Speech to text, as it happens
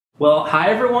Well, hi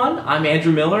everyone, I'm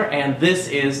Andrew Miller and this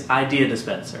is Idea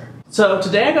Dispenser. So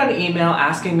today I got an email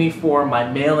asking me for my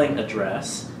mailing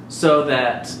address so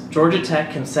that Georgia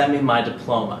Tech can send me my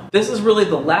diploma. This is really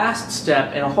the last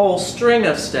step in a whole string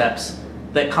of steps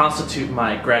that constitute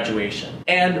my graduation.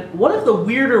 And one of the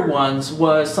weirder ones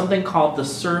was something called the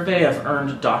Survey of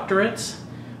Earned Doctorates,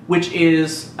 which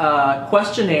is a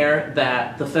questionnaire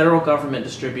that the federal government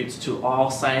distributes to all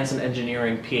science and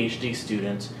engineering PhD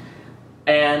students.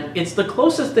 And it's the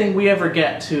closest thing we ever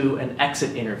get to an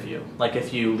exit interview. Like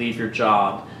if you leave your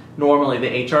job, normally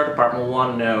the HR department will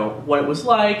want to know what it was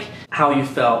like, how you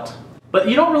felt. But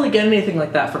you don't really get anything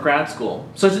like that for grad school.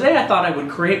 So today I thought I would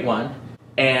create one,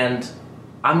 and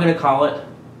I'm going to call it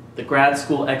the Grad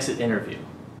School Exit Interview.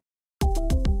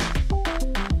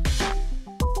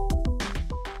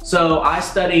 So I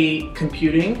study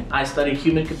computing, I study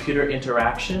human-computer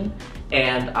interaction,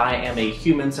 and I am a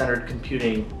human-centered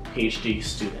computing PhD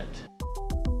student.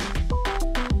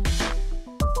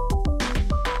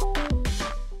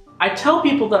 I tell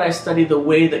people that I study the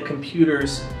way that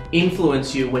computers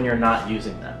influence you when you're not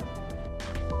using them.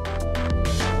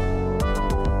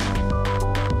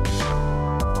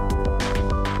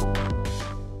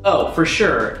 Oh, for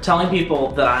sure, telling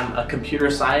people that I'm a computer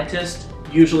scientist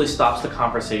usually stops the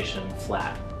conversation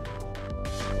flat.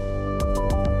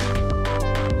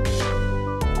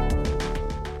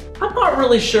 I'm not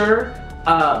really sure.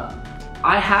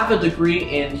 I have a degree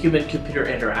in human-computer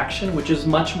interaction, which is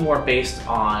much more based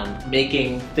on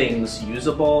making things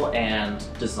usable and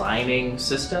designing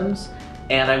systems.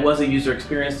 And I was a user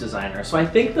experience designer, so I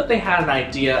think that they had an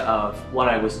idea of what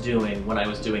I was doing when I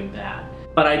was doing that.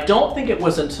 But I don't think it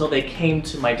was until they came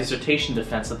to my dissertation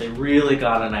defense that they really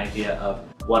got an idea of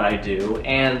what I do.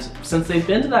 And since they've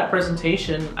been to that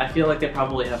presentation, I feel like they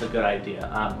probably have a good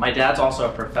idea. My dad's also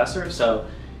a professor, so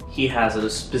he has a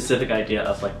specific idea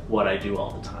of like what I do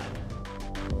all the time.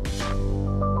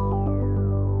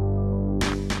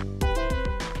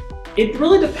 It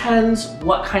really depends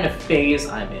what kind of phase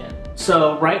I'm in.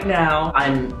 So right now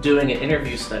I'm doing an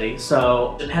interview study,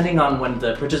 so depending on when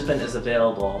the participant is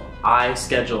available, I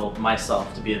schedule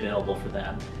myself to be available for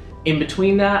them. In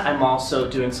between that, I'm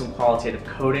also doing some qualitative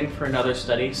coding for another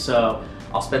study, so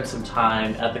I'll spend some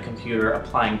time at the computer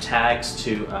applying tags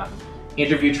to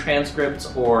interview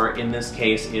transcripts, or in this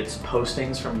case, it's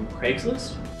postings from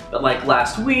Craigslist. But like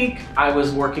last week, I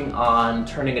was working on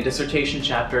turning a dissertation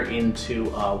chapter into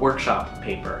a workshop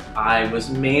paper. I was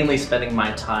mainly spending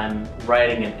my time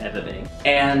writing and editing.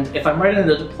 And if I'm writing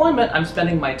the deployment, I'm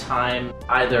spending my time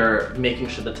either making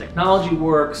sure the technology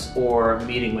works or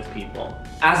meeting with people.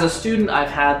 As a student, I've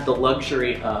had the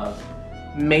luxury of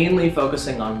mainly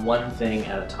focusing on one thing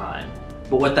at a time.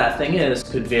 But what that thing is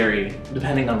could vary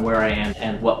depending on where I am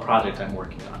and what project I'm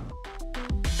working on.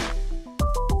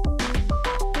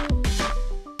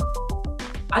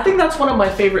 I think that's one of my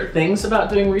favorite things about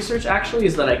doing research actually,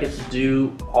 is that I get to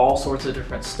do all sorts of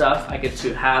different stuff. I get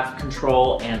to have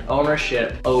control and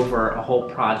ownership over a whole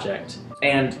project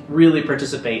and really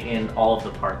participate in all of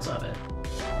the parts of it.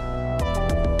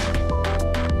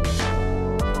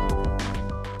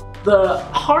 The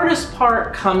hardest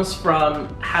part comes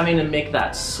from having to make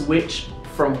that switch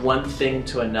from one thing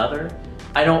to another.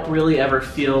 I don't really ever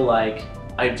feel like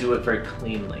I do it very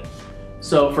cleanly.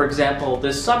 So for example,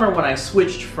 this summer when I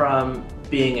switched from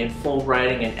being in full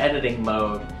writing and editing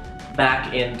mode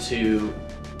back into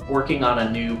working on a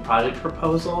new project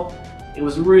proposal, it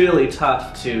was really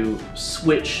tough to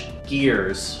switch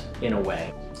gears in a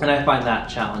way, and I find that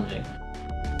challenging.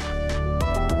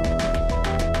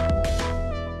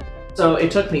 So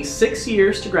it took me 6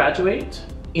 years to graduate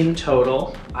in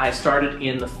total. I started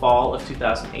in the fall of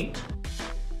 2008.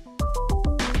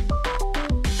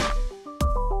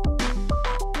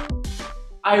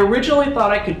 I originally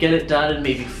thought I could get it done in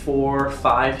maybe 4 or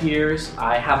 5 years.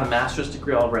 I have a master's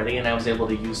degree already and I was able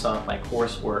to use some of my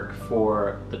coursework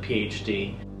for the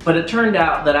PhD. But it turned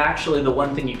out that actually the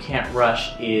one thing you can't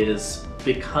rush is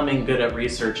becoming good at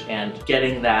research and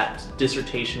getting that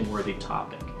dissertation-worthy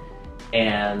topic.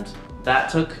 And that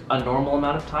took a normal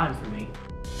amount of time for me.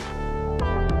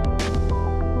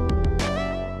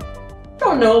 I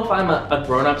don't know if I'm a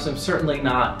grown-up, so I'm certainly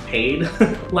not paid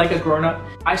like a grown-up.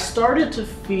 I started to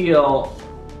feel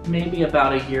maybe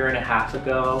about 1.5 years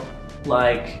ago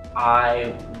like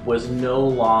I was no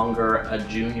longer a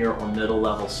junior or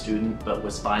middle-level student, but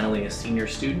was finally a senior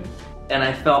student. And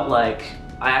I felt like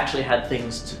I actually had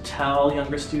things to tell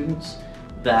younger students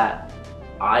that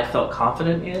I felt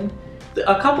confident in.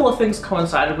 A couple of things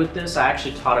coincided with this. I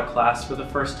actually taught a class for the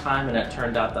first time and it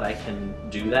turned out that I can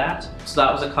do that. So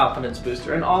that was a confidence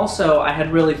booster. And also I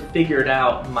had really figured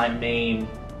out my main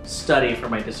study for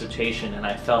my dissertation, and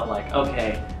I felt like,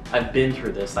 okay, I've been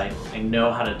through this, I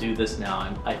know how to do this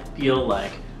now, I feel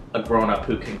like a grown-up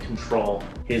who can control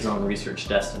his own research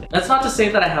destiny. That's not to say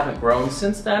that I haven't grown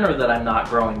since then or that I'm not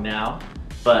growing now,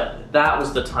 but that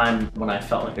was the time when I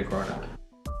felt like a grown-up.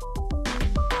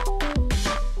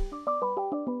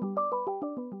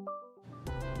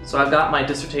 So I've got my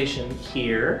dissertation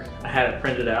here. I had it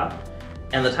printed out,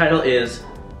 and the title is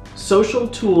Social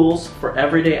Tools for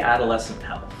Everyday Adolescent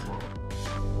Health.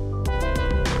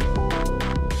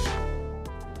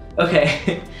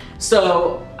 Okay,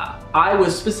 so I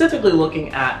was specifically looking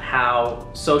at how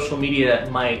social media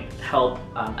might help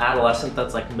adolescents,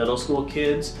 that's like middle school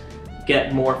kids,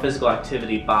 get more physical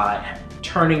activity by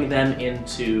turning them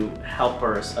into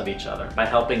helpers of each other, by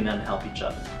helping them help each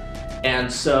other.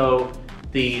 And so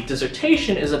the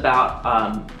dissertation is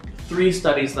about 3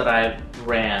 studies that I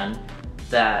ran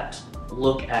that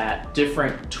look at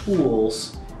different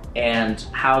tools and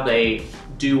how they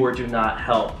do or do not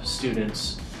help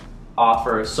students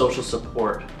offer social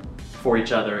support for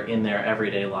each other in their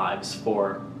everyday lives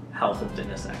for health and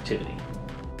fitness activity.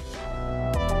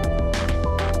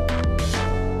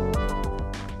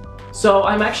 So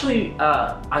I'm actually,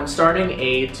 I'm starting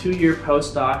a 2-year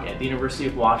postdoc at the University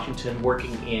of Washington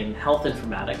working in health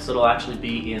informatics. It'll actually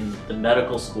be in the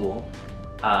medical school.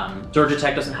 Georgia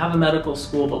Tech doesn't have a medical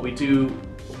school, but we do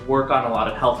work on a lot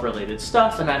of health-related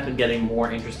stuff, and I've been getting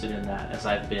more interested in that as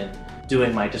I've been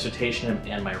doing my dissertation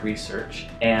and my research.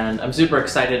 And I'm super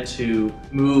excited to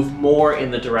move more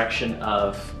in the direction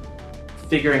of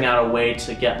figuring out a way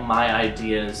to get my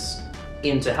ideas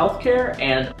into healthcare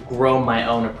and grow my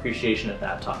own appreciation of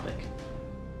that topic.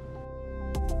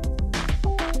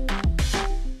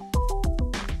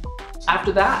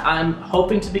 After that, I'm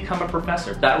hoping to become a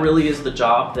professor. That really is the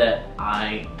job that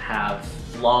I have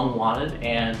long wanted,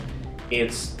 and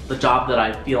it's the job that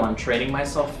I feel I'm training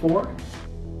myself for.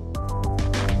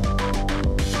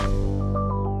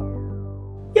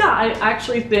 Yeah, I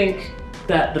actually think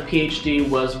that the PhD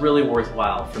was really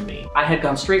worthwhile for me. I had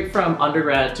gone straight from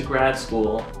undergrad to grad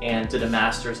school and did a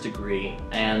master's degree,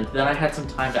 and then I had some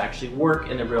time to actually work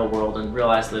in the real world and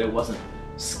realized that it wasn't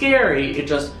scary, it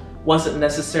just wasn't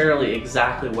necessarily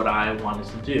exactly what I wanted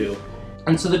to do.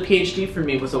 And so the PhD for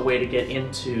me was a way to get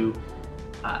into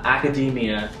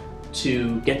academia,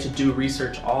 to get to do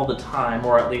research all the time,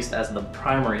 or at least as the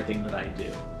primary thing that I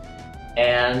do.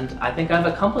 And I think I've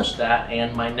accomplished that,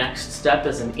 and my next step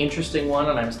is an interesting one,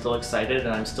 and I'm still excited,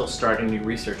 and I'm still starting new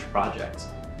research projects.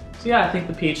 So yeah, I think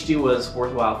the PhD was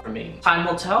worthwhile for me. Time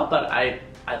will tell, but I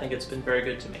think it's been very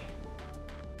good to me.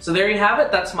 So there you have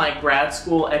it, that's my grad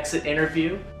school exit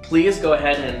interview. Please go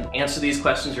ahead and answer these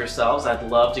questions yourselves. I'd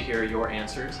love to hear your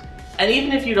answers. And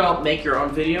even if you don't make your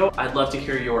own video, I'd love to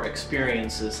hear your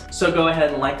experiences. So go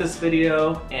ahead and like this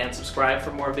video and subscribe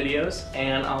for more videos,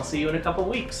 and I'll see you in a couple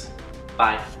weeks.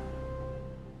 Bye.